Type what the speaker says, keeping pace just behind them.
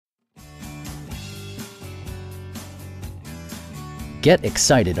Get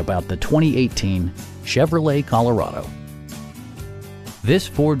excited about the 2018 Chevrolet Colorado. This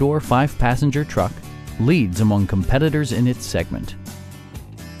four-door, five-passenger truck leads among competitors in its segment.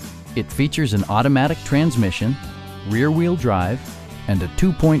 It features an automatic transmission, rear-wheel drive, and a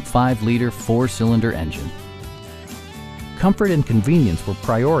 2.5-liter four-cylinder engine. Comfort and convenience were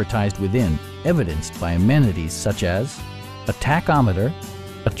prioritized within, evidenced by amenities such as a tachometer,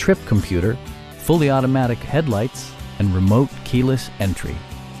 a trip computer, fully automatic headlights, and remote keyless entry.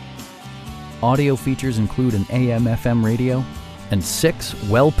 Audio features include an AM/FM radio and 6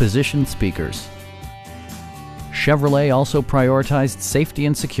 well-positioned speakers. Chevrolet also prioritized safety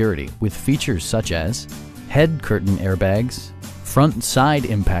and security with features such as head curtain airbags, front and side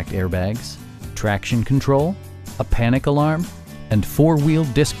impact airbags, traction control, a panic alarm, and four-wheel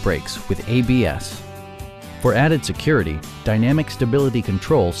disc brakes with ABS. For added security, dynamic stability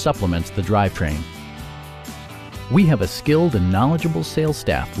control supplements the drivetrain. We have a skilled and knowledgeable sales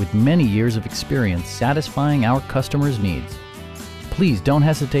staff with many years of experience satisfying our customers' needs. Please don't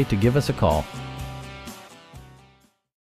hesitate to give us a call.